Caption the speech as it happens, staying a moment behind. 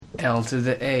L to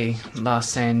the A,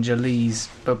 Los Angeles.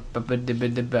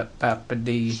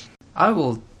 I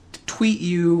will tweet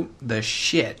you the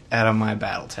shit out of my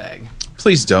battle tag.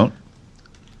 Please don't.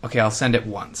 Okay, I'll send it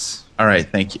once. All right,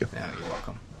 thank you. Yeah, you're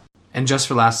welcome. And Just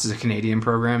for Laughs is a Canadian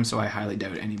program, so I highly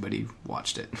doubt anybody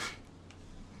watched it.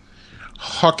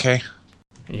 Hockey.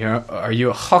 Are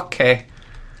you a hockey?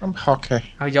 I'm hockey.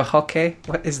 Are you hockey?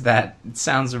 What is that? It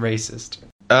sounds racist.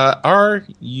 Are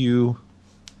you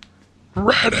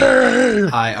ready?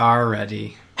 I are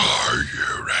ready. Are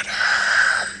you ready?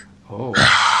 Oh.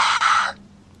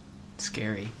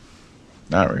 Scary.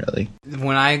 Not really.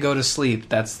 When I go to sleep,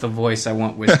 that's the voice I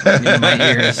want whispering in my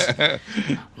ears.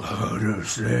 Go to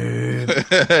sleep.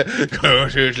 Go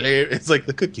to sleep. It's like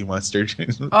the Cookie Monster.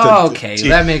 Oh, okay.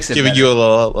 That makes it giving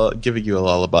better. Giving you a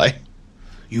lullaby.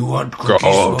 You want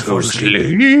cookies Go to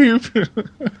sleep.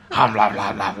 Blah, blah,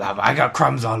 blah, blah, blah. I got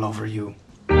crumbs all over you.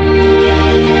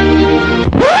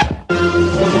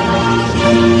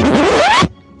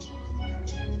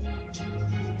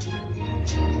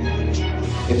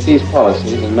 If these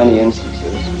policies, in many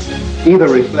instances, either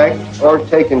reflect or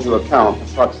take into account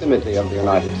the proximity of the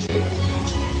United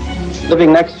States.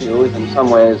 Living next to you is in some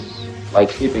ways like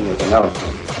sleeping with an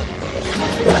elephant.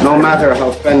 No matter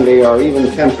how friendly or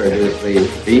even tempered is the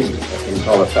beast, if I can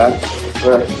call it that,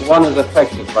 one is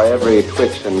affected by every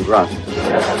twitch and grunt.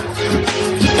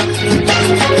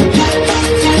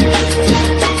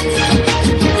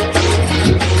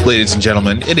 Ladies and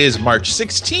gentlemen, it is March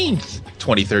 16th,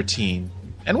 2013.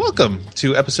 And welcome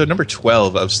to episode number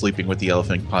 12 of Sleeping with the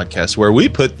Elephant podcast, where we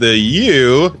put the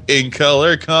U in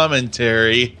color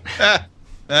commentary. I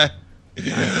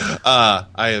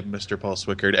am Mr. Paul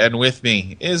Swickard, and with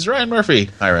me is Ryan Murphy.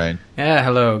 Hi, Ryan. Yeah,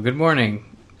 hello. Good morning.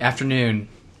 Afternoon.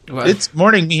 Well, it's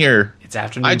morning here. It's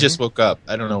afternoon. I just woke up.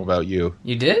 I don't know about you.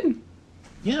 You did?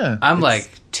 Yeah. I'm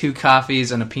like 2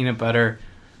 coffees and a peanut butter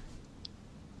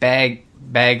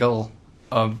bagel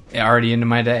of already into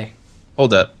my day.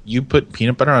 Hold up. You put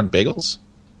peanut butter on bagels?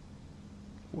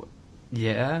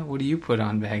 Yeah? What do you put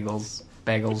on bagels?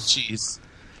 Cheese.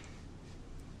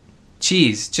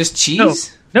 Cheese? Just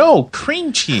cheese? No,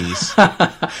 cream cheese.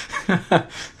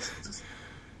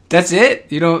 That's it?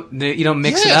 You don't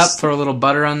mix it up, Yes. throw a little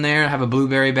butter on there, have a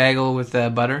blueberry bagel with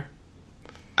butter?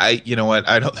 You know what?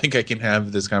 I don't think I can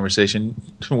have this conversation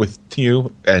with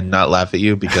you and not laugh at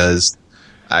you because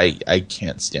I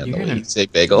can't stand the way you say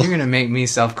bagel. You're going to make me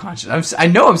self-conscious. I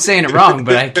know I'm saying it wrong,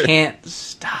 but I can't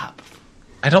stop.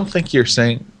 I don't think you're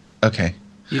saying... Okay.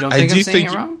 You don't think I'm saying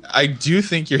it wrong? I do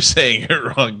think you're saying it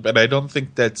wrong, but I don't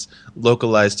think that's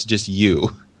localized to just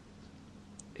you.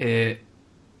 Okay.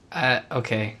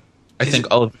 I think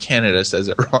all of Canada says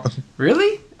it wrong.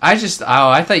 Really? I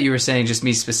thought you were saying just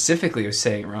me specifically was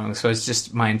saying it wrong, so it's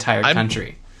just my entire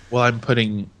country. Well, I'm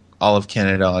putting all of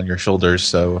Canada on your shoulders,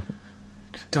 so...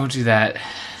 Don't do that,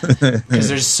 because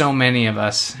there's so many of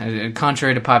us.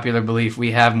 Contrary to popular belief,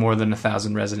 we have more than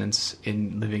 1,000 residents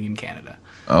living in Canada.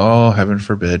 Oh, heaven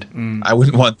forbid. I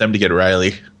wouldn't want them to get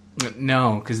Riley.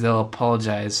 No, because they'll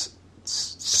apologize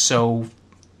so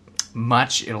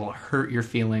much it'll hurt your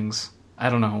feelings. I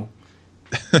don't know.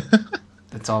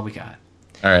 That's all we got.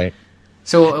 All right.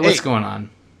 So what's going on?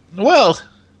 Well,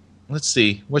 let's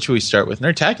see. What should we start with?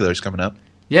 Nerdtacular's coming up.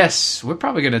 Yes, we're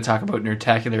probably going to talk about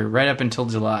Nerdtacular right up until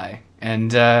July.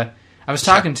 And I was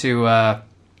talking to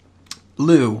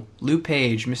Lou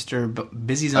Page, Mr.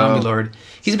 Busy Zombie Lord.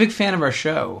 He's a big fan of our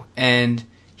show. And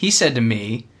he said to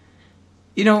me,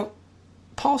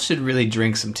 Paul should really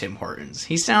drink some Tim Hortons.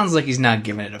 He sounds like he's not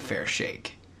giving it a fair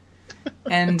shake.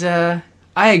 And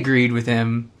I agreed with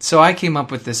him. So I came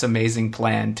up with this amazing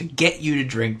plan to get you to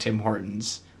drink Tim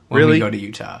Hortons when we go to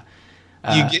Utah.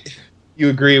 You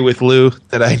agree with Lou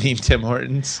that I need Tim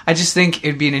Hortons? I just think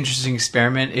it'd be an interesting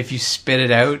experiment if you spit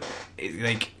it out,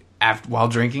 while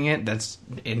drinking it. That's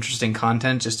interesting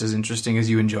content, just as interesting as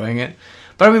you enjoying it.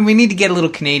 But I mean, we need to get a little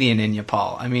Canadian in you,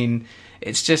 Paul. I mean,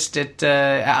 it's just that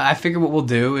I figure what we'll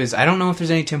do is I don't know if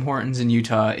there's any Tim Hortons in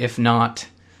Utah. If not,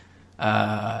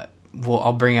 I'll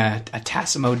bring a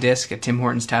Tassimo disc, a Tim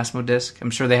Hortons Tassimo disc. I'm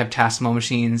sure they have Tassimo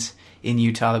machines in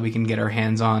Utah that we can get our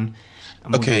hands on.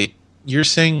 Okay. You're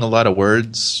saying a lot of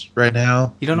words right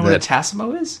now. You don't know what a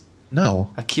Tassimo is?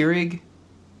 No. A Keurig?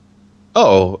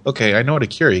 Oh, okay. I know what a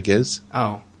Keurig is.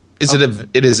 Oh. Is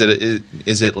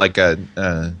it like a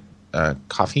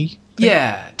coffee thing?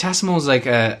 Yeah. Tassimo is like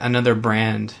another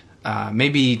brand.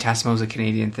 Maybe Tassimo is a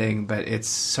Canadian thing, but it's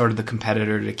sort of the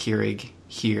competitor to Keurig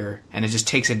here, and it just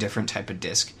takes a different type of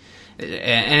disc. And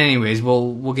anyways,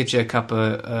 we'll get you a cup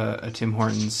of Tim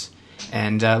Hortons.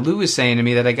 And Lou was saying to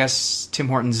me that I guess Tim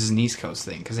Hortons is an East Coast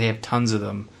thing because they have tons of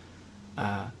them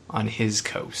on his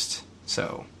coast.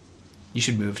 So you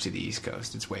should move to the East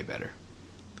Coast. It's way better.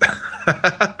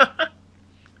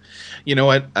 You know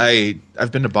what?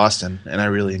 I've been to Boston, and I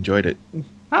really enjoyed it.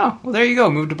 Oh, well, there you go.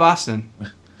 Move to Boston.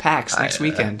 PAX next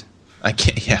weekend. I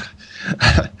can't, yeah.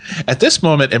 At this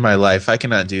moment in my life, I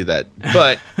cannot do that.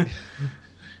 But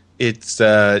it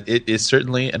is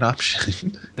certainly an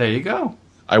option. There you go.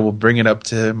 I will bring it up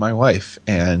to my wife,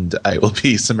 and I will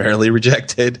be summarily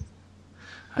rejected.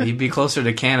 You'd be closer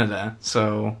to Canada,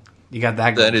 so you got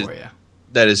that going for you.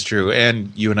 That is true,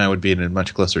 and you and I would be in a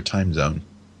much closer time zone.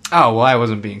 Oh, well, I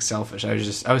wasn't being selfish. I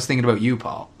was thinking about you,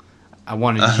 Paul. I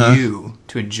wanted you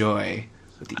to enjoy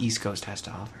what the East Coast has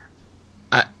to offer.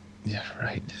 Yeah,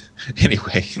 right.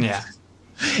 Anyway. Yeah.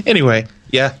 Anyway,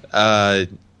 yeah.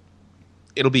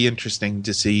 It'll be interesting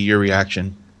to see your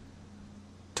reaction.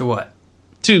 To what?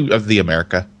 Of the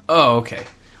America. Oh, okay.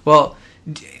 Well,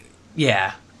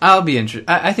 yeah. I'll be interested.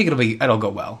 I think it'll go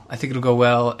well. I think it'll go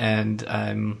well, and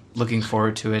I'm looking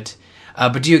forward to it.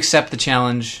 But do you accept the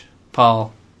challenge,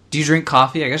 Paul? Do you drink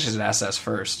coffee? I guess I should ask that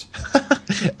first.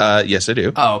 Yes, I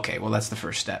do. Oh, okay. Well, that's the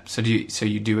first step. So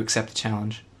you do accept the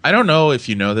challenge? I don't know if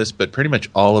you know this, but pretty much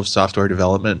all of software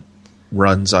development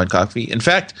runs on coffee. In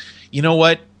fact, you know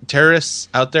what? Terrorists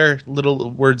out there, little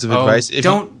words of advice.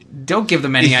 Don't give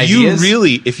them any ideas.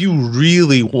 If you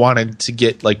really wanted to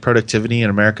get like productivity in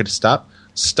America to stop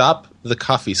the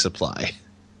coffee supply.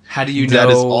 How do you know? That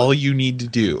is all you need to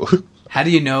do. How do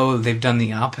you know they've done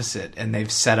the opposite and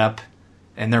they've set up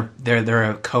and they're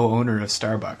a co-owner of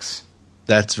Starbucks?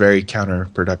 That's very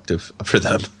counterproductive for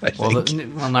them, I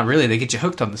think. Well, not really. They get you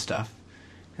hooked on the stuff,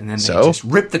 and then they just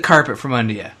rip the carpet from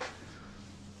under you.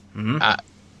 Maybe.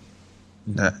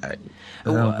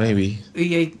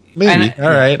 Maybe. All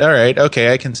right.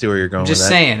 Okay, I can see where you're going with that. Just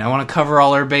saying. I want to cover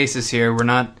all our bases here. We're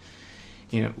not,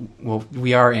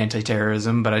 we are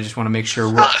anti-terrorism, but I just want to make sure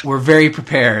we're very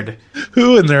prepared.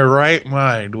 Who in their right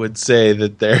mind would say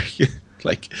that they're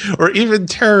or even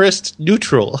terrorist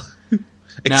neutral?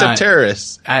 Except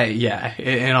terrorists.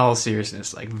 In all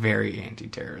seriousness, very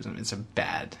anti-terrorism. It's a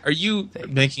bad Are you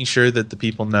thing. making sure that the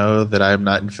people know that I'm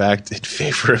not, in fact, in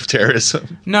favor of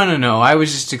terrorism? No. I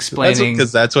was just explaining.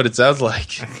 Because that's what it sounds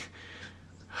like.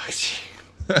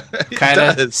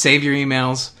 Kind of save your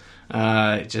emails.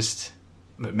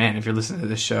 But man, if you're listening to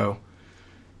this show,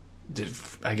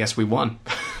 I guess we won.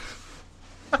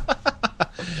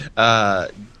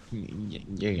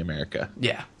 Yay, America.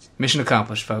 Yeah. Mission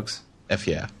accomplished, folks. F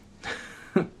yeah.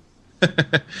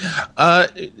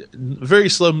 Very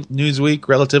slow news week,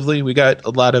 relatively. We got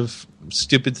a lot of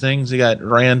stupid things. We got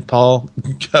Rand Paul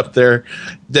up there.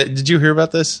 Did you hear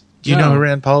about this? Do you know who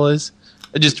Rand Paul is?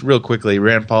 Just real quickly,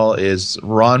 Rand Paul is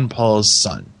Ron Paul's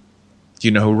son. Do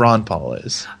you know who Ron Paul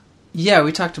is? Yeah,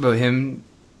 we talked about him.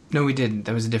 No, we didn't.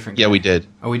 That was a different guy. Yeah, we did.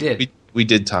 Oh, we did? We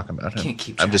did talk about him. Can't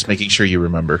keep I'm just making sure you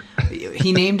remember.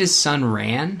 He named his son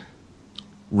Ran?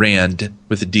 Rand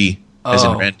with a D, as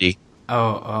in Randy.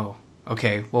 Oh.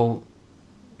 Okay, well,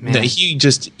 man. No,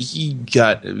 he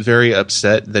got very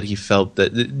upset that he felt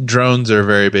that drones are a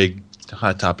very big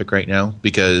hot topic right now,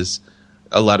 because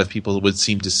a lot of people would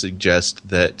seem to suggest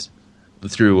that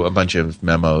through a bunch of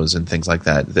memos and things like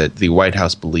that the White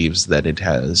House believes that it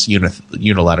has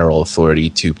unilateral authority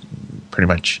to pretty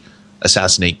much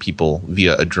assassinate people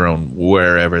via a drone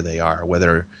wherever they are,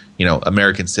 whether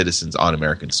American citizens on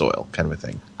American soil, kind of a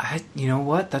thing. You know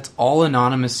what? That's all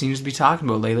Anonymous seems to be talking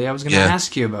about lately. I was going to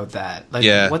ask you about that.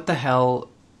 What the hell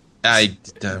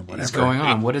is going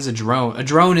on? What is a drone? A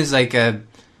drone is like a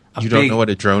You don't know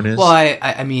what a drone is? Well,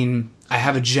 I mean, I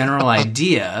have a general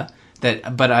idea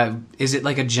but is it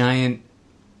like a giant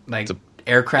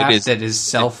aircraft that is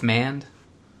self-manned?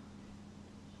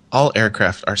 All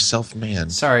aircraft are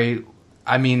self-manned. Sorry,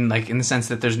 I mean in the sense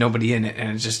that there's nobody in it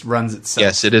and it just runs itself.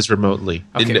 Yes, it is remotely.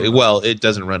 Okay. It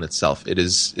doesn't run itself. It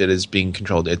is being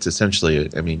controlled. It's essentially,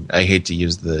 I hate to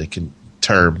use the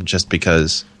term just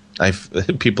because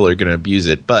people are going to abuse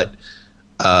it, but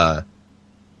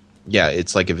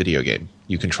it's like a video game.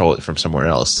 You control it from somewhere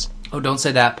else. Oh, don't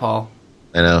say that, Paul.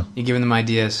 I know. You're giving them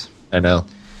ideas. I know.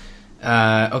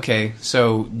 Okay,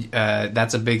 so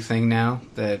that's a big thing now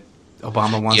that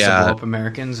Obama wants to blow up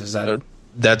Americans. Is that?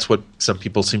 That's what some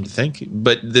people seem to think.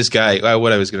 But this guy,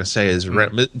 what I was going to say is,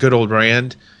 good old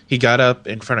Rand, he got up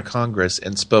in front of Congress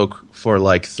and spoke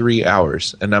for 3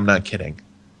 hours, and I'm not kidding.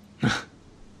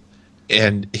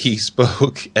 And he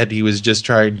spoke, and he was just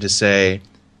trying to say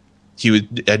he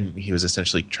was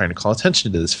essentially trying to call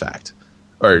attention to this fact,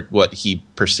 or what he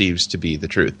perceives to be the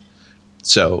truth.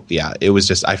 So it was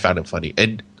just, I found it funny.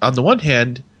 And on the one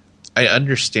hand, I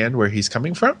understand where he's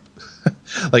coming from,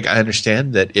 Like, I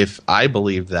understand that if I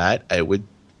believed that, it would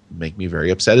make me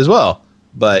very upset as well.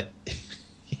 But,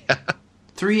 yeah.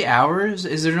 3 hours?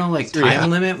 Is there no, like, 3 time hours.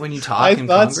 limit when you talk I in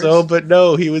thought Congress? so, but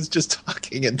no, he was just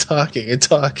talking and talking and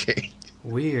talking.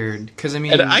 Weird. Because, I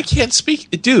mean... And I can't speak.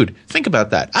 Dude, think about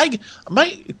that. I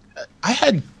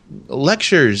had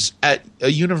lectures at a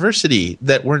university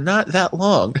that were not that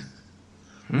long.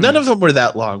 None of them were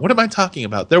that long. What am I talking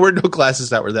about? There were no classes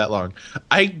that were that long.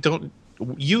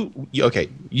 You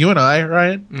and I,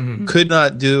 Ryan, could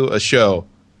not do a show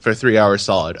for 3 hours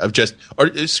solid of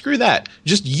screw that.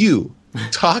 Just you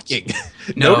talking.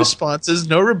 No No. responses,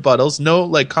 no rebuttals, no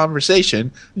like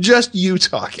conversation. Just you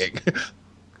talking.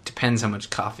 Depends how much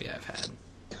coffee I've had.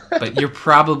 But you're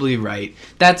probably right.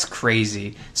 That's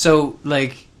crazy. So,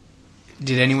 like,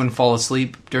 did anyone fall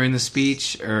asleep during the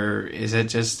speech, or is it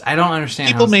just... I don't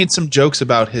understand People made some jokes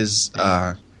about his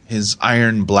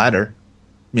iron bladder,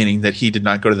 meaning that he did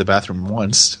not go to the bathroom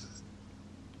once.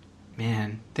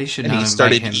 Man, they should And not he invite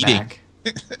started him eating. back.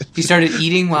 He started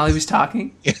eating while he was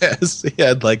talking? Yes, he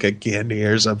had like a candy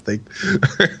or something.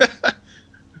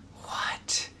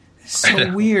 What? It's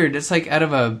so weird. It's like out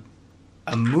of a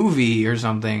movie or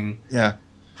something. Yeah,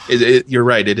 you're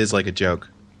right. It is like a joke.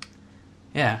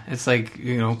 Yeah, it's like,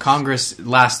 Congress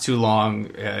lasts too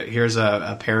long. Here's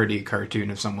a parody cartoon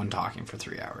of someone talking for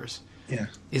 3 hours. Yeah,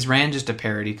 Is Rand just a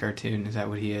parody cartoon? Is that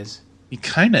what he is? he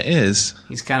kind of is.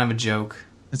 He's kind of a joke.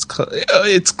 It's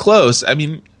close. I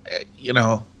mean,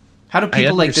 How do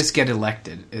people like underst- this get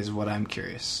elected is what I'm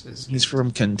curious. he's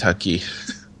from Kentucky.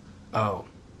 Oh.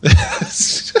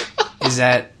 Is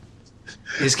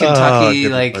Kentucky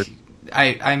good like... Lord.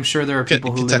 I'm sure there are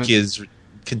people who live in...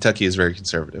 Kentucky is very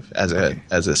conservative as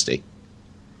a state,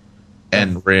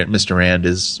 and Mr. Rand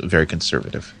is very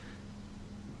conservative.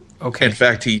 Okay. In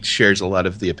fact, he shares a lot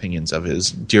of the opinions of his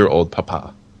dear old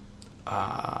papa.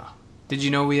 Did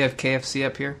you know we have KFC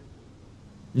up here?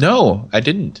 No, I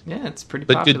didn't. Yeah, it's pretty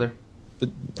But popular. But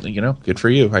good for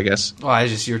you, I guess. Well,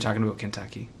 you were talking about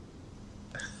Kentucky.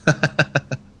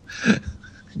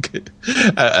 Good.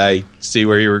 I see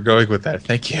where you were going with that.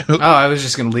 Thank you. Oh, I was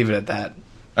just going to leave it at that.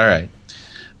 All right.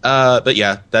 But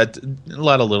yeah, that a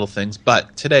lot of little things.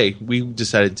 But today we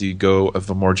decided to go of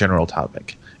a more general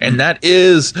topic, and that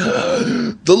is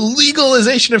the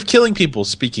legalization of killing people.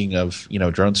 Speaking of,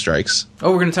 drone strikes.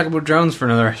 Oh, we're going to talk about drones for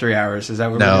another 3 hours. Is that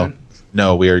what we're doing?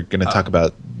 No, we are going to talk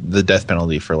about the death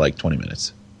penalty for like 20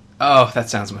 minutes. Oh, that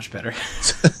sounds much better.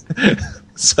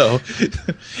 So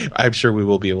I'm sure we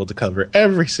will be able to cover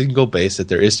every single base that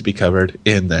there is to be covered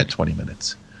in that 20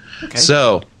 minutes. Okay.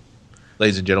 So,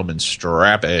 ladies and gentlemen,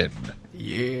 strap in.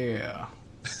 Yeah.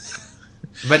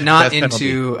 But not Death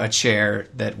into a chair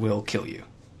that will kill you.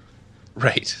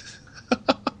 Right.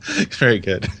 Very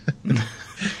good.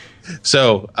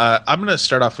 So, I'm going to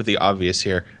start off with the obvious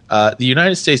here. The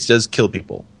United States does kill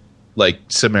people, like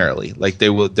summarily. Like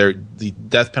the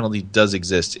death penalty does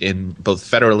exist in both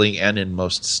federally and in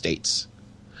most states.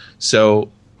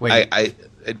 So, Wait.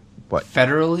 what?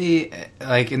 Federally,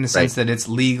 like in the sense that it's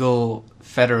legal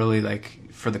federally,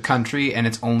 like for the country, and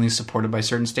it's only supported by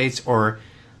certain states, or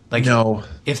like No.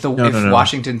 if No.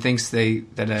 Washington thinks that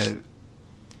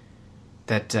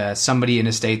somebody in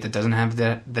a state that doesn't have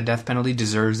the death penalty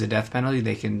deserves the death penalty,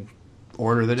 they can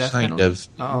order the death Kind penalty. of.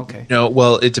 Oh, okay. No,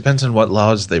 well, it depends on what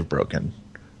laws they've broken,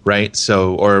 right?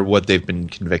 So, or what they've been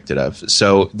convicted of.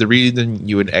 So, the reason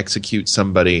you would execute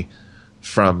somebody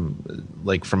on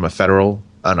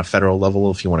a federal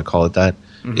level, if you want to call it that,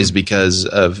 is because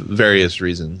of various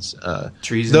reasons.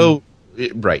 Treason.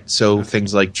 Right. So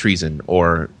things like treason,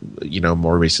 or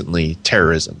more recently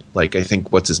terrorism. Like, I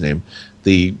think, what's his name,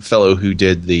 the fellow who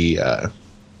did the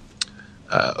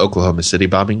Oklahoma City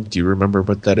bombing. Do you remember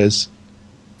what that is?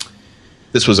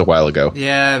 This was a while ago.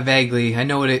 Yeah, vaguely. I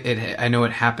know what I know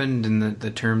it happened, and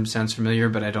the term sounds familiar,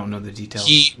 but I don't know the details.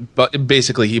 He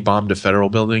bombed a federal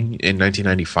building in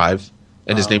 1995,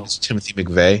 and his name is Timothy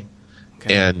McVeigh.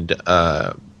 Okay. And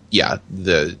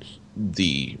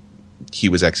he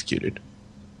was executed.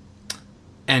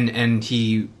 And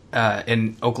he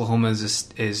and Oklahoma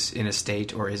is in a state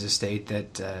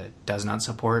that does not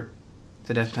support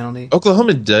the death penalty.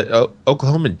 Oklahoma did,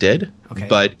 Okay.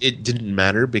 but it didn't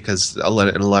matter because in a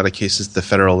lot of cases the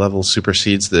federal level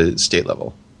supersedes the state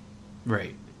level.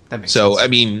 Right. That makes So, sense. I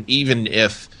mean, even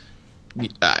if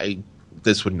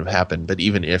this wouldn't have happened, but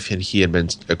even if he had been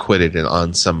acquitted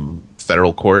on some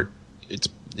federal court,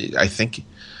 I think.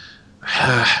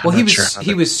 Well,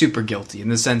 he was super guilty in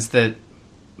the sense that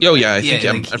Oh yeah, I think. Yeah,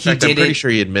 In like, fact, he I'm did pretty it- sure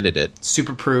he admitted it.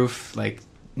 super proof, like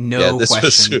No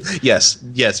question. Yes,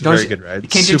 very good, right?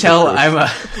 Can't you tell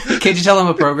I'm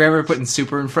a programmer putting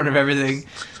super in front of everything?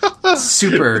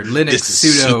 Super Linux This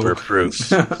is sudo. super proof.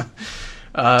 Dude,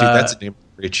 that's a name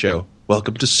of a great show.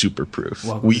 Welcome to Super Proof,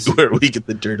 where we get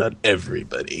the dirt on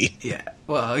everybody. Yeah,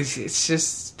 well, it's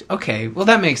just okay. Well,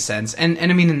 that makes sense, and I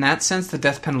mean, in that sense, the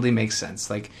death penalty makes sense.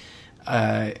 Like,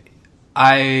 I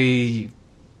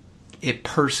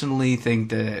personally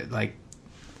think that like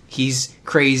he's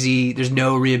crazy. There's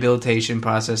no rehabilitation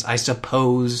process. I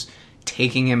suppose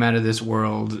taking him out of this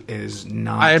world is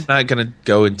not. I'm not going to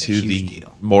go into the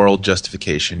deal. Moral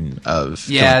justification of.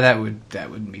 Yeah, that would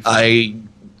be fun.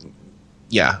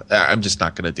 I'm just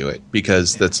not going to do it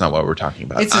because that's not what we're talking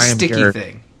about. It's a sticky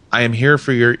thing. I am here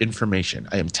for your information.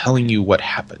 I am telling you what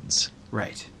happens.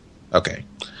 Right. Okay.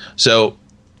 So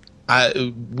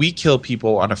we kill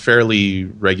people on a fairly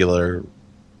regular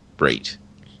rate,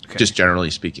 just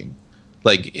generally speaking.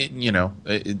 Like,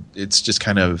 it's just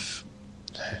kind of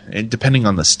depending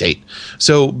on the state.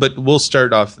 So, but we'll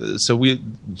start off. So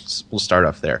we'll start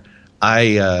off there.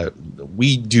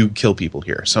 We do kill people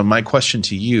here. So my question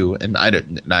to you, and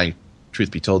I, truth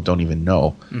be told, don't even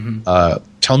know. Mm-hmm.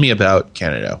 Tell me about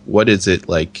Canada. What is it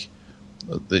like?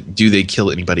 Do they kill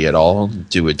anybody at all?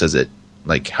 Does it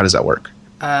like? How does that work?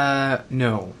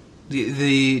 No.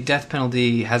 The death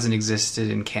penalty hasn't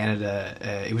existed in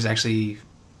Canada. It was actually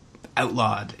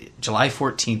outlawed July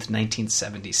 14th,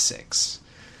 1976.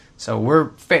 So we're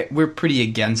pretty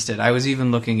against it. I was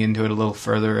even looking into it a little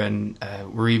further, and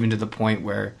we're even to the point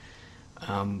where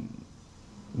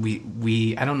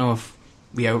we I don't know if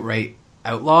we outright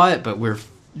outlaw it, but we're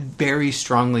very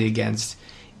strongly against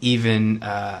even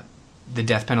the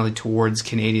death penalty towards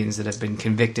Canadians that have been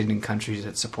convicted in countries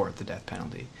that support the death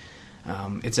penalty.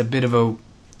 It's a bit of a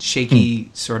shaky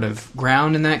sort of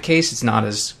ground in that case. It's not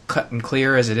as cut and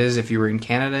clear as it is if you were in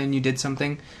Canada and you did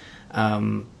something.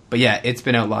 But yeah, it's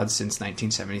been outlawed since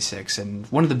 1976, and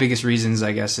one of the biggest reasons,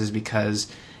 I guess, is because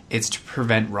it's to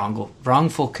prevent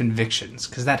wrongful convictions,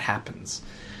 because that happens.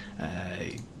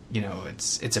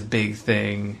 It's a big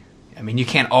thing. I mean, you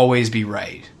can't always be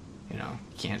right. You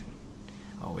can't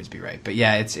always be right. But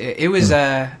yeah, it was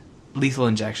a lethal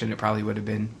injection. It probably would have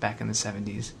been back in the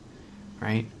 70s,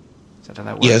 right? Is that how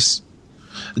that works? Yes.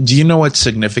 Do you know what's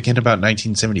significant about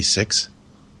 1976?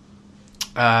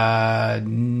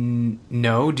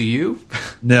 No, do you?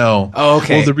 No. Oh,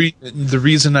 okay. Well, the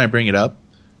reason I bring it up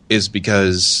is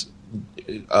because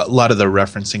a lot of the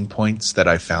referencing points that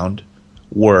I found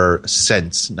were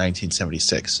since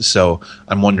 1976. So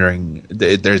I'm wondering,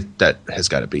 that has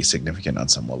got to be significant on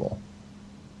some level.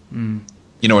 Mm.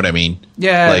 You know what I mean?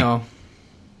 Yeah, I know.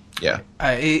 Yeah.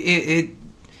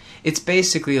 It's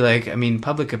basically like, I mean,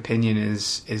 public opinion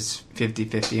is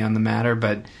 50-50 on the matter,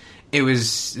 but it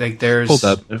was like there's... Hold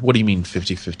up. What do you mean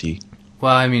 50-50?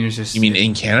 Well, I mean, it's just... You mean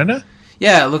in Canada?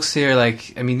 Yeah, it looks here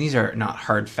like... I mean, these are not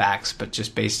hard facts, but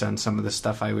just based on some of the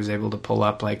stuff I was able to pull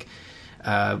up, like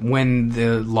when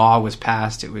the law was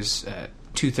passed, it was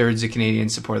 2/3 of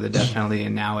Canadians supported the death penalty,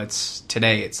 and now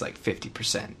today it's like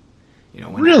 50%.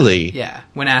 Really? Yeah.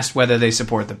 When asked whether they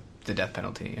support the death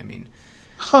penalty, I mean...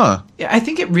 Huh. Yeah, I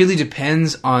think it really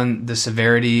depends on the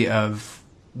severity of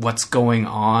what's going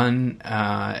on.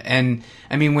 And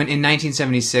I mean, when in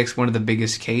 1976, one of the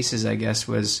biggest cases, I guess,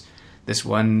 was this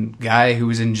one guy who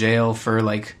was in jail for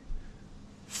like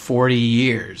 40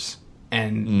 years,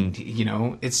 and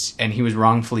and he was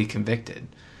wrongfully convicted.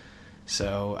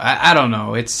 So I don't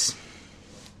know. It's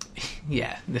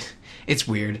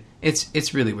weird.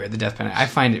 It's really weird. The death penalty. I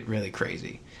find it really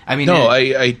crazy. I mean,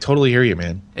 I totally hear you,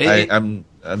 man.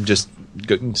 I'm just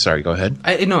sorry. Go ahead.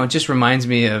 It just reminds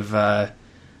me of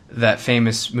that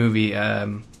famous movie,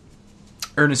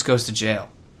 Ernest Goes to Jail,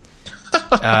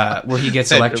 where he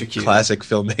gets electrocuted. Classic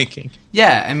filmmaking.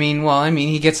 Yeah, I mean,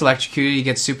 he gets electrocuted. He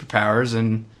gets superpowers,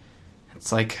 and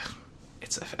it's like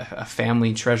it's a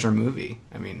family treasure movie.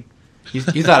 I mean, you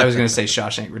thought I was going to say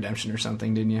Shawshank Redemption or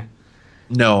something, didn't you?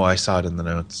 No, I saw it in the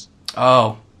notes.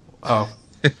 Oh.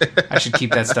 I should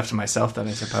keep that stuff to myself then,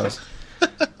 I suppose.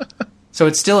 So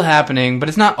it's still happening, but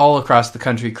it's not all across the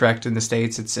country, correct? In the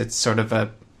States, it's sort of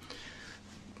a,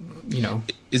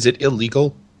 Is it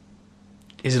illegal?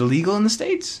 Is it illegal in the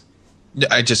States?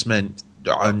 I just meant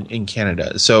in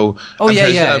Canada. So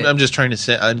I'm just trying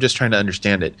to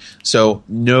understand it. So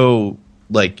no,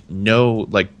 I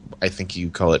think you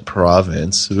call it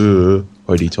province,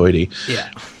 hoity-toity.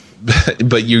 Yeah.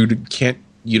 But you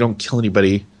don't kill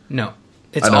anybody. No.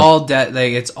 It's all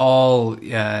it's all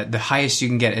the highest you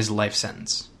can get is a life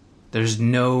sentence. There's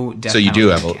no death penalty. So you do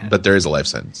have but there is a life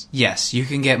sentence. Yes, you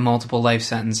can get multiple life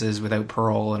sentences without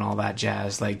parole and all that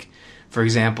jazz. Like, for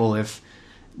example, if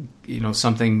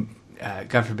something,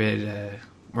 God forbid,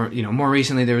 or more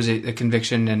recently there was a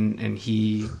conviction, and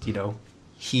he,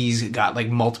 he's got like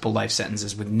multiple life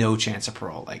sentences with no chance of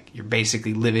parole. Like, you're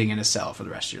basically living in a cell for the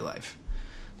rest of your life.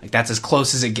 Like, that's as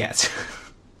close as it gets.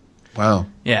 Wow.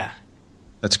 Yeah.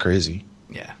 That's crazy.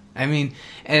 Yeah. I mean,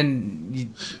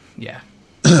 yeah.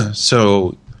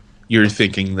 So you're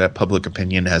thinking that public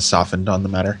opinion has softened on the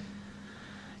matter?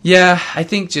 Yeah, I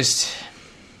think just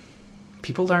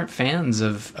people aren't fans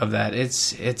of that.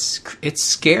 It's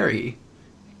scary.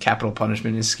 Capital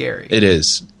punishment is scary. It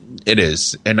is.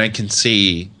 And I can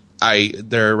see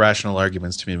there are rational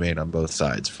arguments to be made on both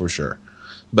sides for sure.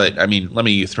 But I mean, let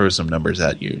me throw some numbers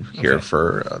at you here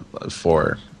for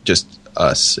just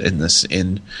us in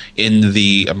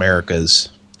the Americas.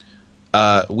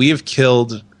 We have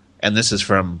killed, and this is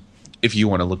from, if you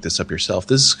want to look this up yourself,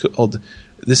 this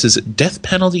is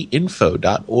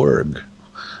deathpenaltyinfo.org.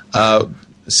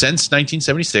 Since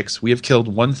 1976, we have killed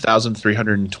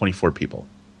 1,324 people.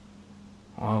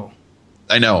 Wow.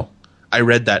 I know. I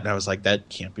read that and I was like, that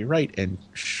can't be right. And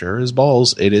sure as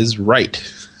balls, it is right.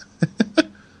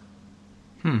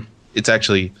 It's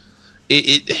actually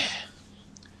it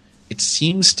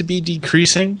seems to be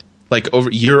decreasing, like over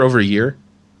year,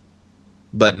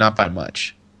 but not by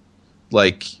much.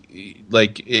 Like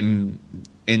in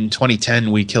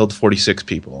 2010 we killed 46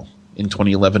 people. In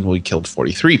 2011 we killed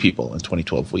 43 people. In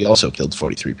 2012 we also killed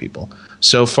 43 people.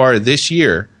 So far this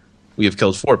year we have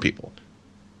killed 4 people.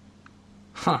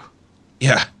 Huh.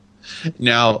 Yeah.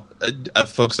 Now,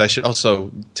 folks, I should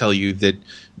also tell you that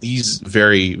these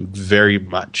vary very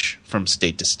much from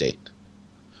state to state.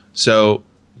 So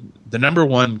the number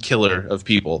one killer of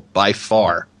people by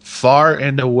far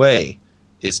and away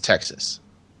is Texas.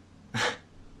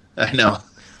 I know.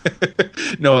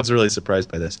 No one's really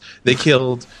surprised by this.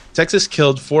 Texas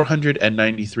killed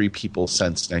 493 people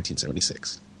since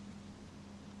 1976.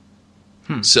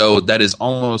 So that is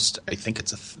almost, I think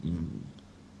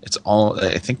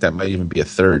I think that might even be a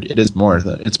third. It's more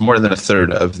than a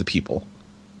third of the people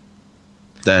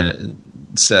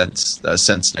since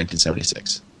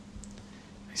 1976.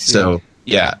 So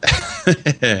yeah.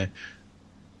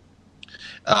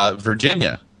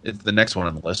 Virginia is the next one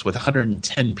on the list with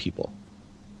 110 people.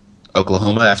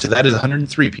 Oklahoma after that is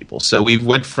 103 people. So we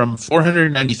went from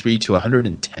 493 to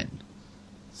 110.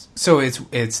 So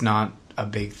it's not a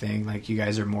big thing. Like, you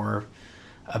guys are more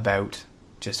about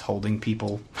just holding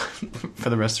people for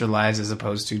the rest of their lives as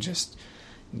opposed to just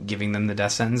giving them the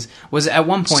death sentence. Was at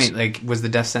one point, like, was the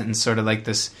death sentence sort of like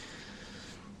this,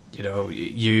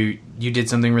 you did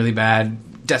something really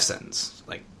bad, death sentence?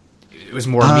 Like, it was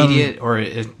more immediate, or do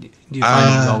you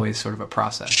find it's always sort of a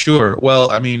process? Sure.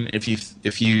 Well, I mean, if you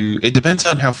it depends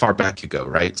on how far back you go,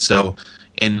 right? So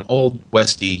in old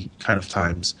Westy kind of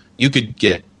times, you could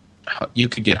get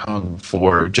hung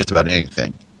for just about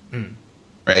anything.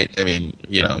 Right? I mean,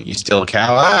 you steal a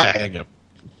cow,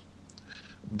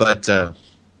 but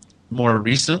more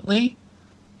recently,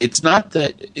 it's not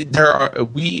that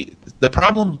the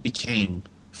problem became,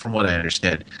 from what I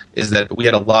understand, is that we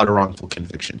had a lot of wrongful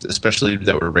convictions, especially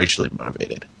that were racially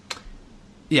motivated.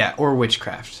 Yeah, or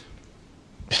witchcraft.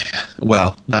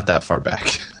 Well, not that far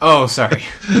back. Oh, sorry.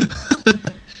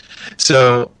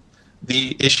 So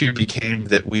the issue became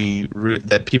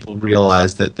that people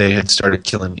realized that they had started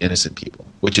killing innocent people,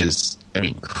 which is, I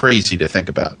mean, crazy to think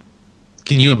about.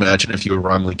 Can you imagine if you were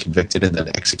wrongly convicted and then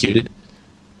executed?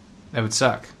 That would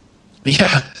suck.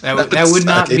 Yeah, that would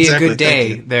not be a good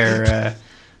day there,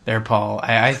 Paul.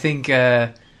 I think,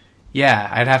 I'd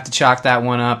have to chalk that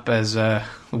one up as the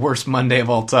worst Monday of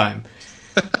all time.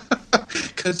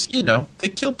 Because, they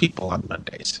kill people on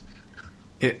Mondays.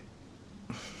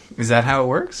 Is that how it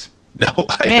works? No,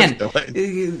 Man,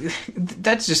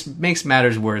 that just makes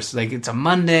matters worse. Like, it's a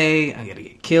Monday, I gotta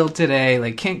get killed today.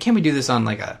 Like, can we do this on,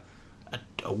 like, a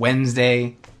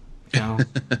Wednesday? I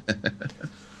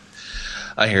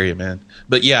hear you, man.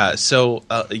 But yeah, so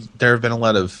there have been a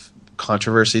lot of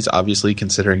controversies, obviously,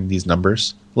 considering these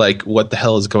numbers. Like, what the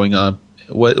hell is going on?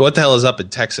 What the hell is up in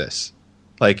Texas?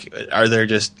 Like, are there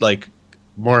just, like,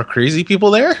 more crazy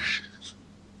people there?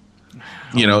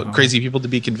 Crazy people to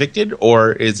be convicted?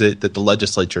 Or is it that the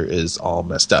legislature is all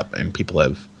messed up and people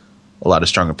have a lot of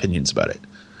strong opinions about it?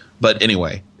 But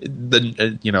anyway,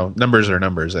 numbers are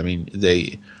numbers. I mean,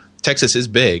 Texas is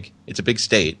big. It's a big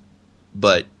state.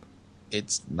 But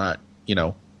it's not,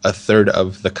 a third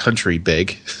of the country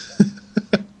big.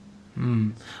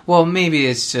 Well, maybe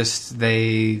it's just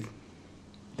they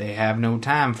have no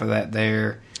time for that.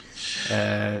 They're,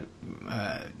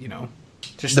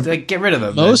 just get rid of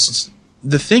them.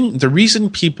 the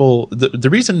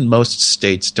reason most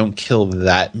states don't kill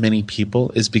that many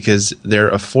people is because they're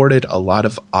afforded a lot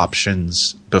of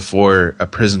options before a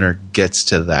prisoner gets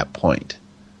to that point.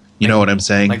 You know what I'm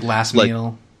saying? Like last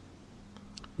meal?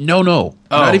 No,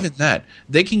 not even that.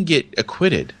 They can get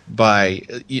acquitted by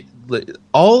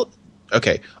all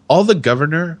the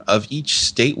governor of each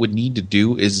state would need to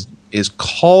do is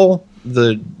call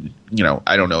the,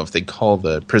 I don't know if they call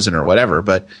the prison or whatever,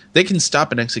 but they can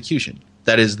stop an execution.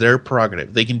 That is their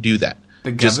prerogative. They can do that.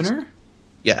 The governor?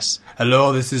 Yes.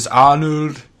 Hello, this is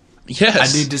Arnold. Yes. I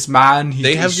need this man.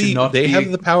 They have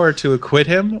the power to acquit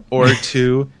him or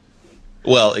to,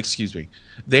 well, excuse me.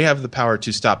 They have the power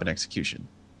to stop an execution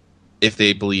if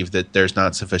they believe that there's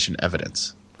not sufficient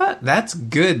evidence. But that's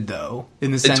good, though,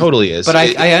 in the sense. It totally is. But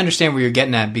I understand where you're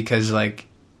getting at, because, like,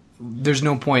 there's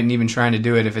no point in even trying to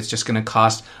do it if it's just going to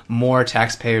cost more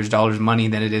taxpayers' dollars money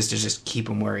than it is to just keep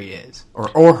him where he is.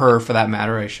 Or her, for that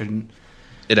matter. I shouldn't.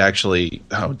 It actually...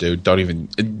 Oh, dude, don't even...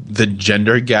 The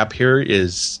gender gap here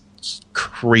is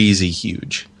crazy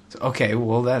huge. Okay,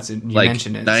 well, that's... You like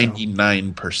mentioned it.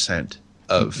 99%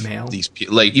 of male? these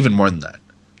people... Like, even more than that.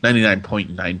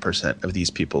 99.9% of these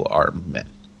people are men.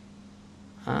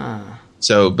 Ah.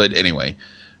 So, but anyway...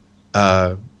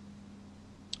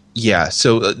 yeah,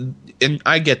 so and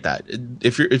I get that.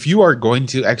 If you are going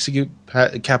to execute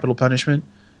capital punishment,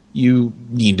 you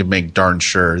need to make darn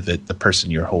sure that the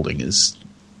person you're holding is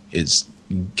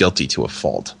guilty to a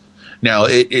fault. Now,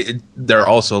 there are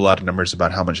also a lot of numbers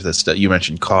about how much of this stuff you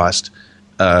mentioned cost.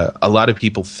 A lot of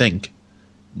people think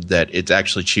that it's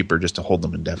actually cheaper just to hold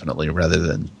them indefinitely rather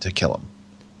than to kill them.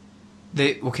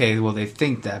 They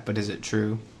think that, but is it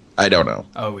true? I don't know.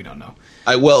 Oh, we don't know.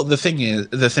 Well, the thing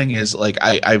is, like,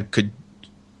 I could.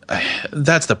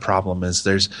 That's the problem. Is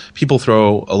there's people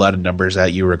throw a lot of numbers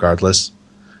at you regardless,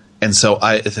 and so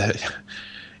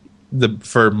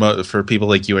for people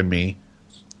like you and me,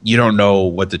 you don't know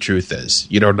what the truth is.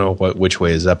 You don't know which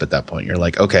way is up at that point. You're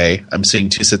like, okay, I'm seeing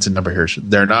two sets of number here.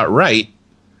 They're not right.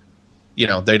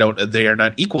 They are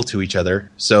not equal to each other.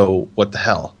 So what the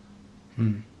hell?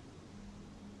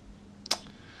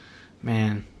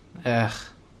 Man,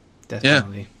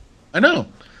 definitely. Yeah, I know.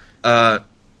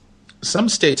 Some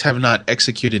states have not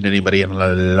executed anybody in a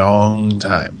long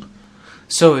time.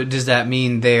 So does that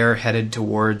mean they're headed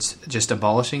towards just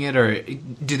abolishing it, or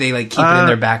do they keep it in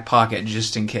their back pocket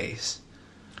just in case?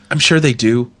 I'm sure they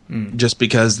do, just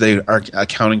because they are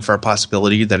accounting for a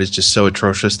possibility that is just so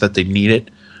atrocious that they need it.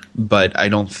 But I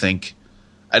don't think,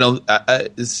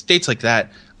 states like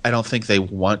that, I don't think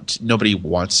nobody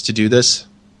wants to do this.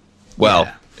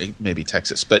 Well, maybe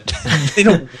Texas, but they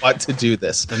don't want to do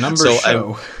this. The numbers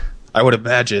show. I would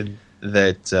imagine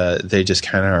that they just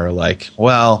kind of are like,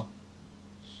 well,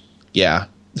 yeah,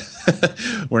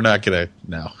 we're not going to,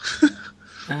 no.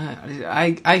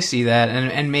 I see that,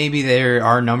 and maybe there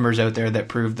are numbers out there that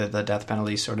prove that the death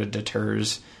penalty sort of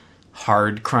deters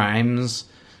hard crimes.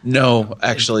 No,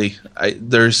 actually,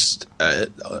 there's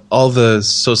all the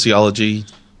sociology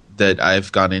that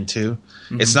I've gone into.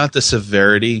 Mm-hmm. It's not the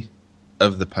severity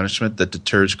of the punishment that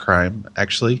deters crime,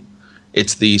 actually.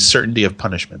 It's the certainty of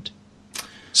punishment.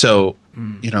 So,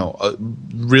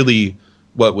 really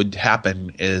what would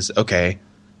happen is, okay,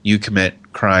 you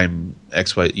commit crime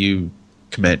you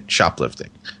commit shoplifting.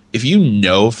 If you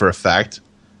know for a fact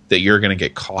that you're going to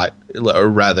get caught, or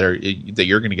rather that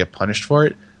you're going to get punished for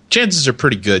it, chances are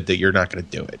pretty good that you're not going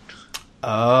to do it.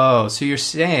 Oh, so you're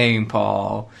saying,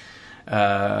 Paul,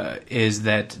 is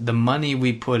that the money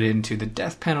we put into the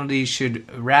death penalty should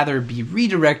rather be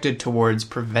redirected towards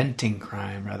preventing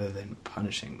crime rather than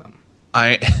punishing them?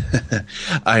 I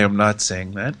am not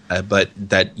saying that, but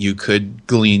that you could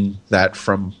glean that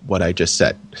from what I just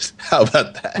said. How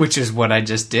about that? Which is what I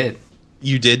just did.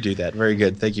 You did do that. Very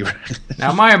good. Thank you.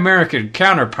 Now, my American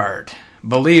counterpart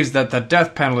believes that the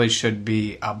death penalty should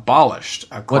be abolished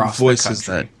across the country. What voice is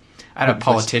that? I don't know,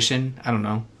 politician. I don't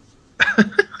know.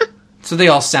 So they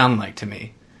all sound like to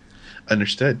me.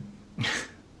 Understood.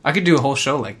 I could do a whole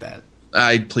show like that.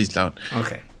 Please don't.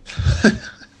 Okay.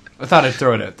 I thought I'd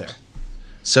throw it out there.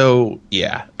 So,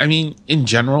 yeah. I mean, in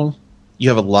general, you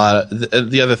have a lot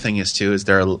of... The other thing is, too, is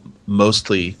there are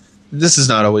mostly... This is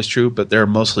not always true, but there are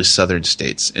mostly southern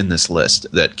states in this list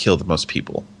that kill the most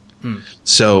people.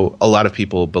 So a lot of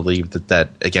people believe that,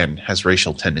 again, has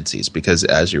racial tendencies because,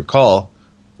 as you recall...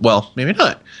 Well, maybe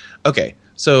not. Okay,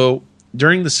 so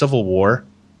during the Civil War,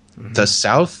 the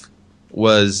South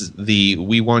was the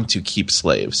we want to keep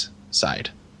slaves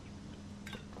side.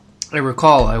 I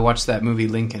recall I watched that movie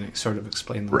Lincoln. It sort of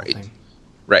explained the whole thing.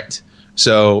 Right.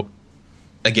 So,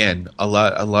 again, a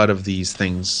lot of these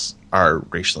things are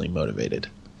racially motivated.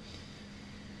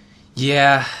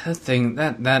 Yeah,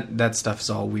 that stuff is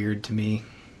all weird to me.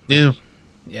 Yeah.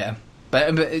 Yeah,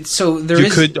 but so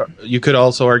you could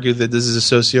also argue that this is a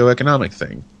socioeconomic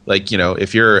thing. Like,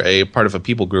 if you're a part of a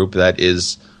people group that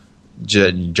is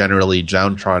generally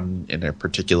downtrodden in a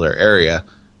particular area,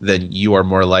 then you are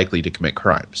more likely to commit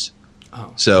crimes.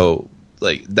 Oh. So,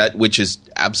 like that, which is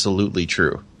absolutely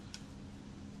true.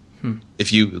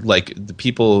 If you like the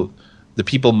people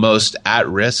most at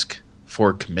risk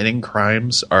for committing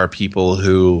crimes are people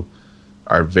who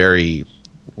are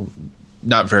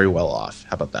not very well off.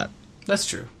 How about that? That's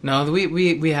true. No,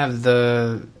 we have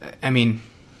that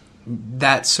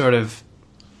sort of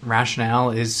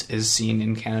rationale is seen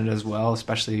in Canada as well,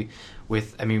 especially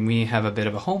with, we have a bit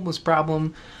of a homeless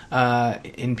problem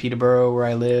in Peterborough where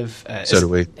I live. So do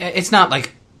we. It's not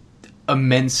like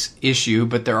immense issue,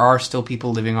 but there are still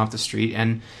people living off the street,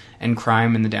 and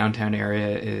crime in the downtown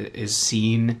area is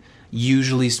seen.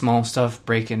 Usually small stuff,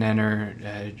 break and enter,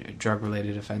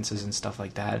 drug-related offenses and stuff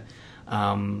like that.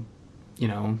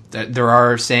 There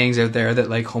are sayings out there that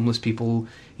like homeless people,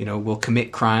 will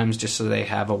commit crimes just so they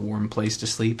have a warm place to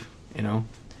sleep.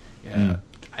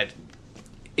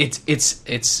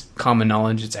 It's common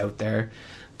knowledge. It's out there,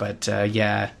 but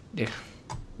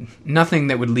nothing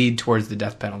that would lead towards the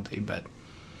death penalty. But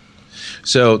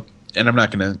so, and I'm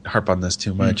not going to harp on this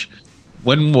too much.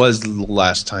 When was the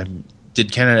last time?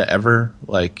 Did Canada ever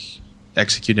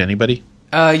execute anybody?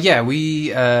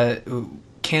 Canada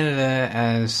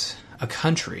as a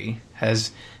country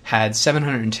has had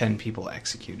 710 people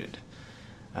executed.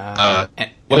 What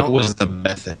was the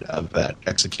method of that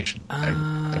execution? I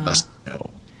must know.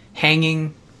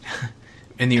 Hanging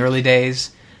in the early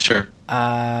days. Sure.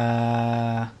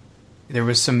 There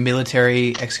was some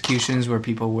military executions where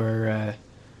people were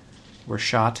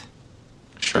shot.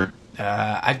 Sure.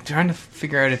 I'm trying to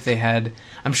figure out if they had...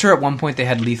 I'm sure at one point they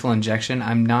had lethal injection.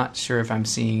 I'm not sure if I'm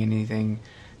seeing anything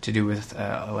to do with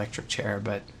electric chair,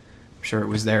 but I'm sure it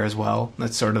was there as well.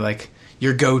 That's sort of like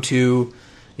your go-to,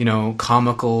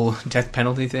 comical death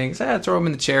penalty things. Throw them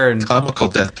in the chair. And comical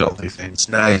death penalty things.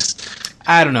 Nice.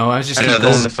 I don't know. This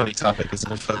is a funny topic,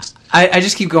 isn't it, folks? I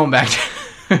just keep going back to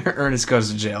Ernest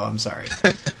Goes to Jail. I'm sorry.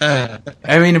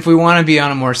 If we want to be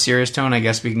on a more serious tone, I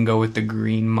guess we can go with The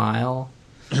Green Mile.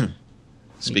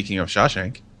 Speaking of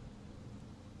Shawshank.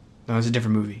 No, it's a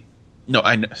different movie. No,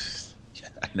 I know.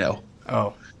 I know.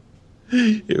 Oh.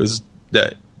 It was...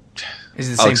 Is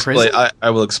it the same prison?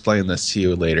 I will explain this to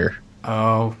you later.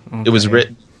 Oh,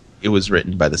 okay. It was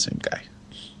written by the same guy.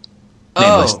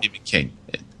 Namely Stephen King.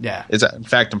 Yeah. In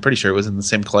fact, I'm pretty sure it was in the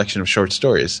same collection of short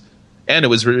stories. And it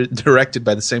was directed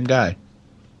by the same guy.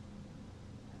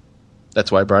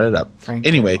 That's why I brought it up.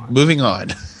 Anyway, moving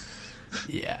on.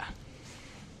 Yeah.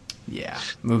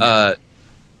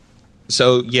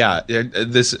 So yeah,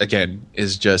 this again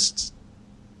is just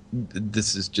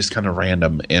kind of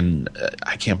random, and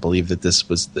I can't believe that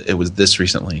it was this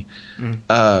recently.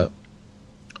 Our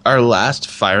last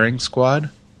firing squad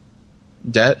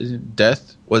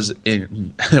death was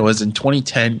in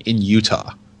 2010 in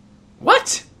Utah.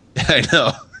 What? I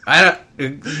know.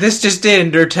 This just in,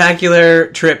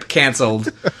 Dertacular trip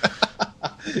canceled.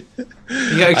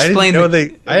 You gotta explain.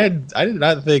 I did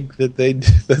not think that they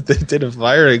did a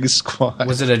firing squad.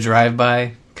 Was it a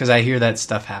drive-by? Because I hear that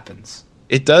stuff happens.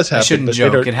 It does happen. I shouldn't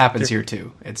joke. It happens here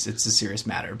too. It's a serious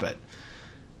matter, but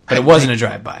it wasn't a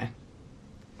drive-by.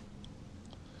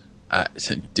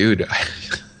 Dude,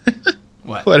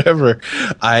 what? Whatever.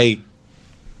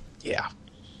 Yeah.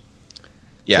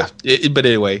 But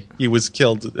anyway, he was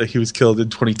killed. He was killed in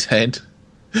 2010,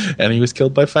 and he was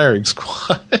killed by firing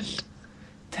squad.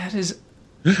 That is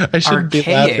I shouldn't be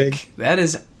laughing. That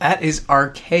is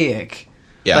archaic.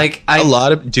 Yeah, a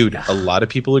lot of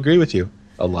people agree with you.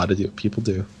 A lot of people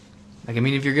do.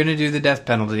 If you're going to do the death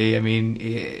penalty,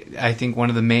 I think one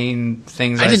of the main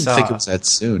things I didn't saw... think it was that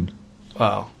soon.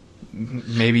 Well,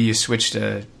 maybe you switched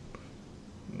to...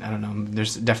 I don't know.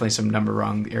 There's definitely some number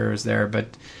wrong errors there, but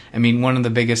one of the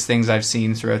biggest things I've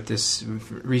seen throughout this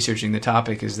researching the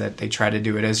topic is that they try to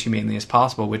do it as humanely as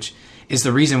possible, which is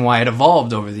the reason why it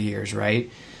evolved over the years, right?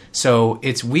 So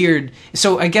it's weird.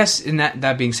 So I guess in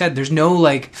that being said, there's no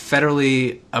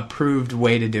federally approved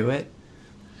way to do it.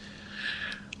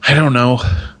 I don't know,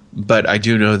 but I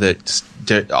do know that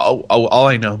all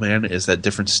I know, man, is that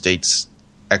different states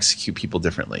execute people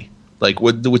differently.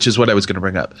 Which is what I was going to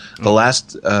bring up. The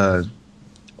last the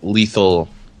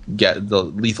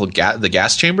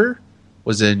gas chamber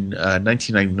was in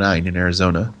 1999 in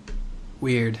Arizona.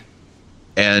 Weird.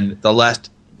 And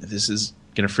this is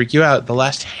going to freak you out. The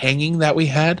last hanging that we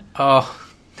had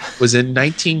was in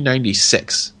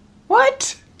 1996.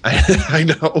 What? I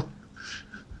know.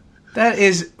 That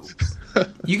is...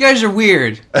 You guys are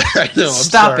weird. I know. I'm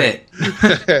Stop sorry.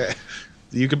 it.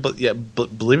 You can,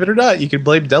 believe it or not, you can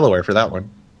blame Delaware for that one.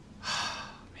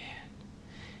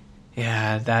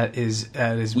 Yeah, that is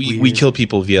weird. We kill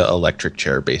people via electric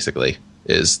chair. Basically,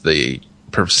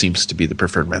 seems to be the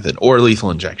preferred method, or lethal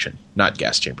injection, not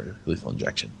gas chamber. Lethal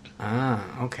injection.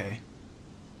 Ah, okay.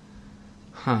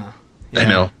 Huh. I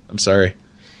know. I'm sorry.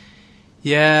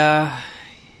 Yeah.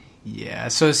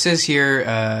 So it says here,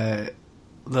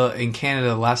 in Canada,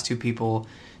 the last two people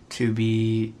to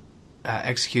be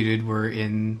executed were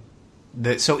in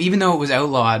the. So even though it was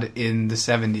outlawed in the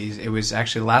 70s, it was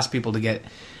actually the last people to get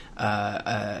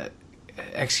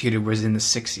executed was in the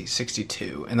 60s,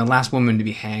 62, and the last woman to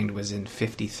be hanged was in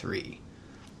 53.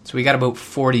 So we got about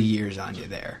 40 years on you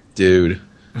there, dude.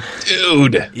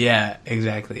 Yeah,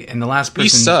 exactly. And the last person, we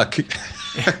suck.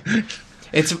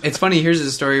 It's funny. Here's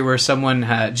a story where someone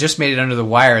had just made it under the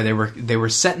wire. They were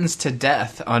sentenced to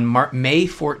death on May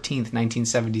 14th,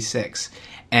 1976,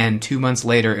 and 2 months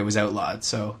later it was outlawed.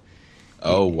 So,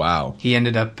 oh wow, he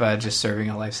ended up just serving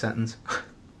a life sentence.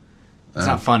 It's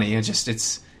not funny. It's no, just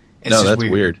that's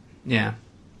weird. Yeah.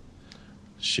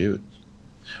 Shoot.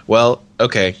 Well,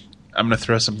 okay. I'm going to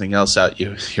throw something else at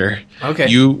you here. Okay.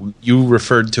 You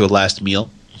referred to a last meal.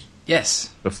 Yes.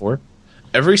 Before.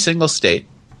 Every single state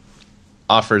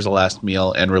offers a last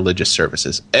meal and religious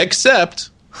services,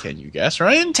 except, can you guess,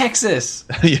 Ryan? Texas.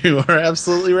 You are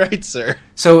absolutely right, sir.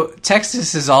 So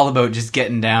Texas is all about just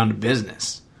getting down to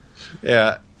business.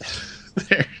 Yeah.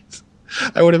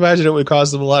 I would imagine it would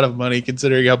cost them a lot of money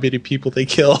considering how many people they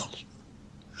kill.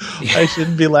 Yeah. I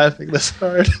shouldn't be laughing this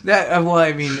hard. Well,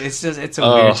 I mean, it's a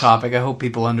weird topic. I hope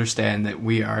people understand that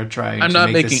we are trying to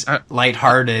make this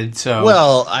lighthearted. So,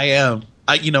 well, I am.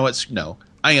 You know what? No,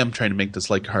 I am trying to make this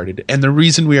lighthearted, and the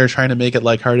reason we are trying to make it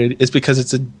lighthearted is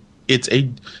because it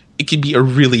can be a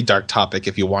really dark topic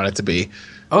if you want it to be.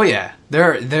 Oh yeah,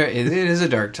 it is a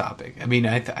dark topic. I mean,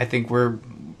 I think we're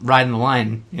riding the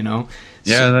line, you know.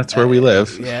 Yeah, so, that's where we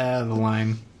live. Yeah, the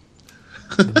line,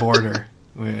 the border.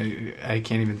 I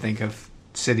can't even think of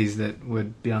cities that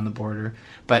would be on the border.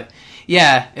 But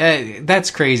yeah,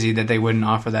 that's crazy that they wouldn't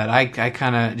offer that. I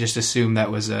kind of just assumed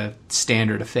that was a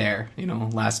standard affair, you know,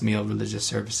 last meal, religious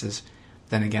services.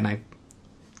 Then again,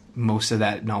 most of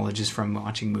that knowledge is from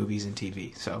watching movies and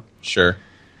TV. So sure,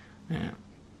 yeah,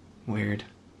 weird.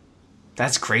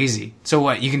 That's crazy. So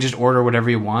what? You can just order whatever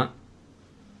you want?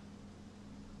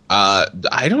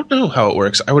 I don't know how it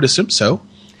works. I would assume so.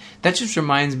 That just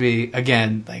reminds me,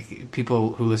 again, like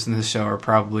people who listen to the show are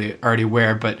probably already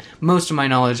aware, but most of my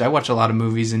knowledge, I watch a lot of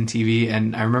movies and TV,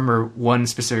 and I remember one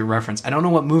specific reference. I don't know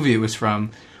what movie it was from,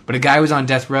 but a guy was on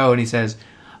death row, and he says,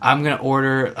 I'm going to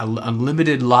order an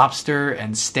unlimited lobster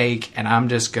and steak, and I'm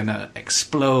just going to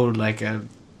explode like a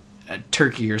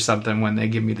turkey or something when they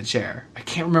give me the chair. I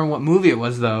can't remember what movie it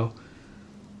was, though.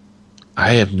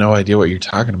 I have no idea what you're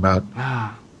talking about.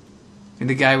 And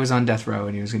the guy was on death row,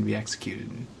 and he was going to be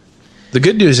executed. The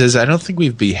good news is I don't think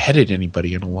we've beheaded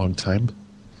anybody in a long time.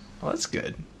 Well, that's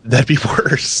good. That'd be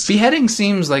worse. Beheading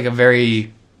seems like a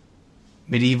very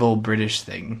medieval British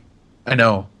thing. I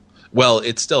know. Well,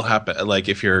 it still happens. Like,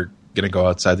 if you're going to go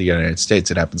outside the United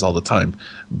States, it happens all the time.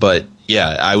 But,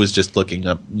 yeah, I was just looking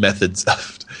up methods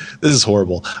of... This is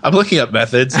horrible. I'm looking up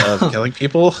methods of killing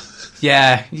people.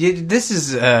 Yeah, this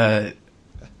is...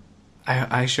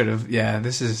 I should have... Yeah,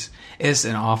 this is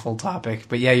an awful topic.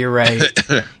 But, yeah, you're right.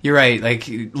 You're right. Like,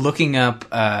 looking up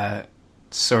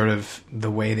sort of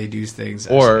the way they do things.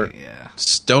 Or actually, yeah.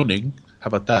 Stoning. How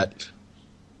about that?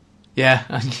 Yeah,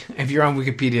 if you're on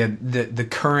Wikipedia, the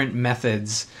current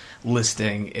methods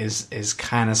listing is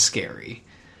kind of scary.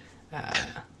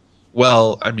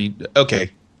 Well, I mean,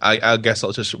 okay. I guess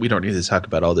we don't need to talk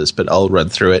about all this, but I'll run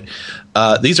through it.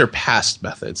 These are past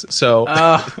methods. So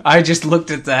I just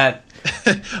looked at that.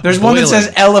 There's one that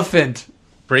says elephant.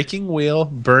 Breaking wheel,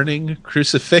 burning,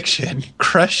 crucifixion,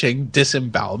 crushing,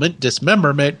 disembowelment,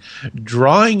 dismemberment,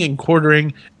 drawing and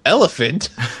quartering, elephant,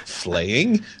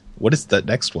 flaying. What is the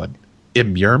next one?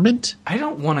 Immurement? I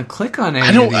don't want to click on any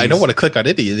of these. I don't want to click on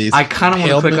any of these. I kind of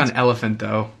want to click on elephant,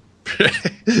 though. All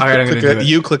right, I'm going to do it.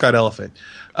 You click on elephant.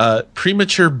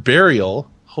 Premature burial.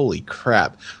 Holy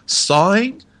crap.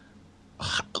 Sawing.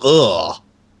 Ugh.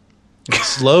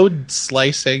 Slowed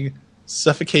slicing.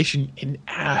 Suffocation in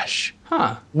ash.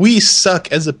 Huh. We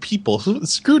suck as a people.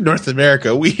 Screw North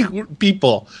America. We're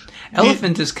people.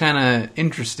 Elephant is kind of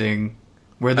interesting,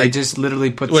 where they just literally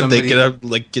put somebody...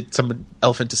 They get some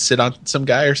elephant to sit on some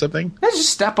guy or something? They just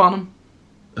step on him.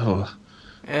 Oh,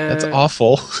 that's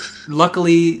awful.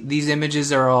 Luckily, these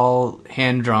images are all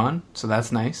hand-drawn, so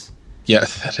that's nice. Yeah,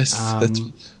 that's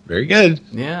very Very good.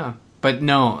 Yeah. But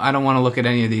no, I don't want to look at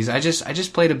any of these. I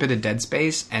just played a bit of Dead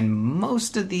Space, and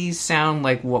most of these sound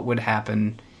like what would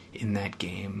happen in that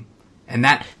game. And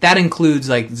that includes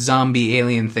like zombie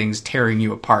alien things tearing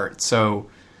you apart. So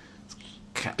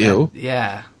Ew.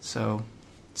 Yeah. So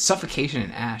suffocation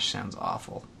and ash sounds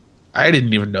awful. I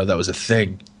didn't even know that was a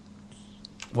thing.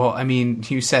 Well, I mean,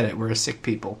 you said it. We're a sick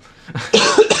people.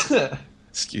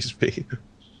 Excuse me.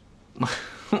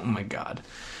 Oh my god.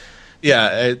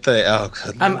 Yeah, God.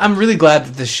 I'm really glad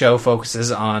that this show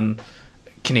focuses on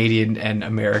Canadian and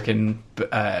American,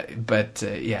 but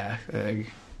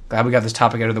glad we got this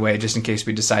topic out of the way, just in case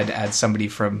we decide to add somebody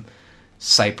from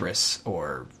Cyprus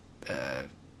or.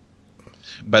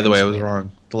 By the way, I was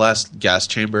wrong. The last gas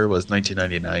chamber was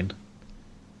 1999.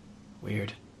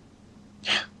 Weird.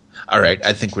 All right,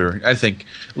 I think,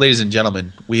 ladies and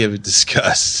gentlemen, we have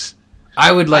discussed.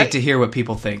 I would like to hear what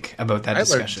people think about that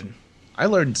discussion. I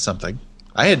learned something.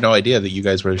 I had no idea that you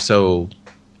guys were so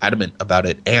adamant about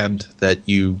it, and that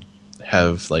you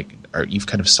have you've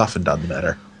kind of softened on the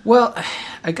matter. Well,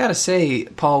 I gotta say,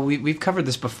 Paul, we've covered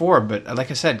this before, but like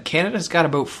I said, Canada's got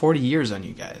about 40 years on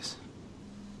you guys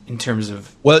in terms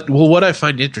of. Well, what I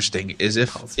find interesting is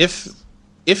if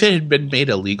it had been made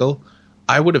illegal,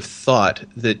 I would have thought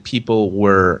that people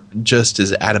were just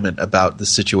as adamant about the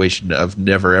situation of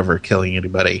never ever killing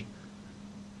anybody.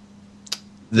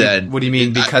 Then what do you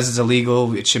mean? Because it's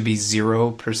illegal, it should be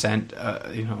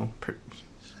 0%.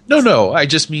 No. I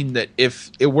just mean that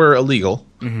if it were illegal,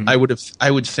 mm-hmm.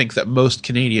 I would think that most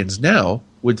Canadians now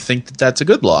would think that that's a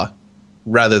good law,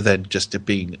 rather than just it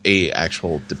being a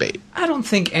actual debate. I don't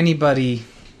think anybody.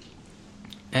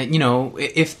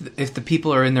 If the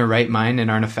people are in their right mind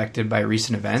and aren't affected by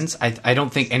recent events, I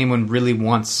don't think anyone really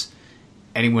wants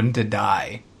anyone to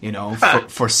die.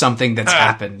 For something that's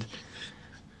happened.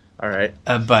 All right.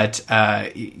 But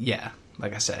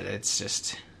like I said, it's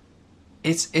just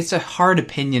it's a hard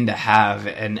opinion to have,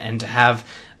 and to have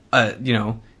a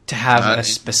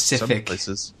specific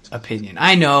opinion.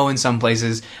 I know in some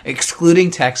places,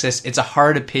 excluding Texas, it's a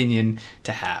hard opinion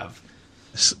to have.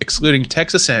 Excluding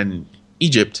Texas and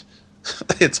Egypt,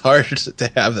 it's hard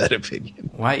to have that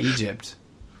opinion. Why Egypt?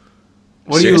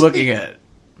 What are you looking at?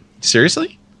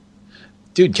 Seriously?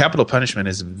 Dude, capital punishment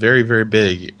is very, very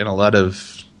big in a lot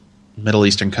of Middle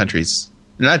Eastern countries.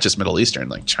 Not just Middle Eastern,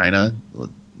 like China.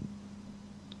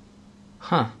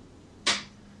 Huh.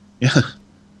 Yeah.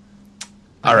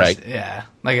 All right. Yeah.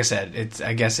 Like I said,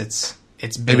 I guess it's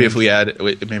big. Maybe if we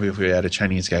add a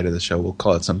Chinese guy to the show, we'll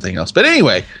call it something else. But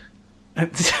anyway.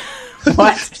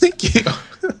 What? Thank you.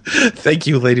 Thank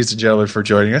you, ladies and gentlemen, for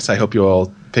joining us. I hope you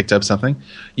all picked up something.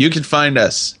 You can find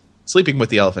us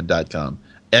sleepingwiththeelephant.com.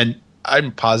 And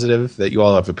I'm positive that you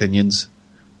all have opinions,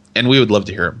 and we would love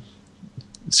to hear them.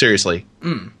 Seriously.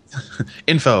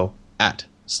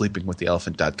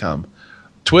 info@sleepingwiththeelephant.com.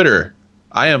 Twitter,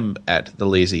 I am at The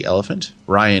Lazy Elephant.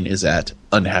 Ryan is at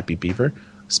Unhappy Beaver.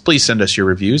 Please send us your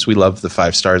reviews. We love the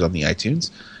 5 stars on the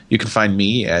iTunes. You can find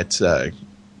me at...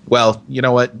 well, you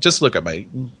know what? Just look at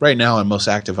right now I'm most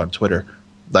active on Twitter.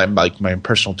 I'm like my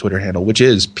personal Twitter handle, which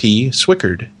is P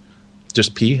Swickard.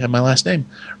 Just P and my last name.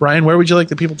 Ryan, where would you like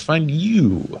the people to find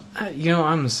you?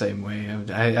 I'm the same way.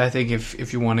 I think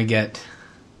if you want to get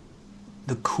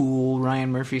the cool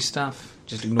Ryan Murphy stuff,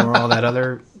 just ignore all that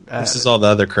other... this is all the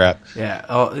other crap. Yeah.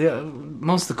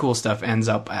 Most of the cool stuff ends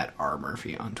up at R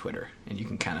Murphy on Twitter, and you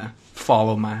can kind of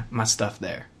follow my stuff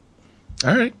there.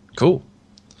 All right. Cool.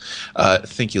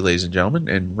 Thank you, ladies and gentlemen.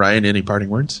 And Ryan, any parting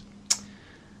words?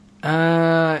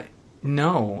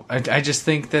 No. I just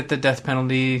think that the death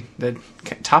penalty, that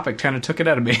topic kind of took it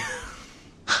out of me.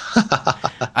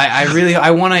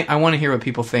 I want to hear what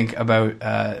people think about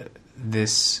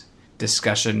this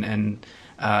discussion and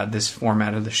this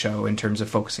format of the show in terms of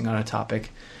focusing on a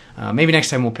topic. Maybe next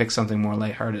time we'll pick something more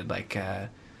lighthearted, like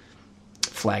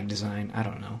flag design. I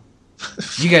don't know.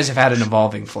 You guys have had an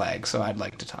evolving flag, so I'd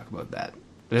like to talk about that.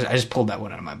 I just pulled that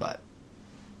one out of my butt.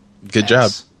 Good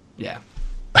job. Yeah.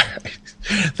 All right.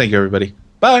 Thank you, everybody.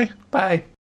 Bye. Bye.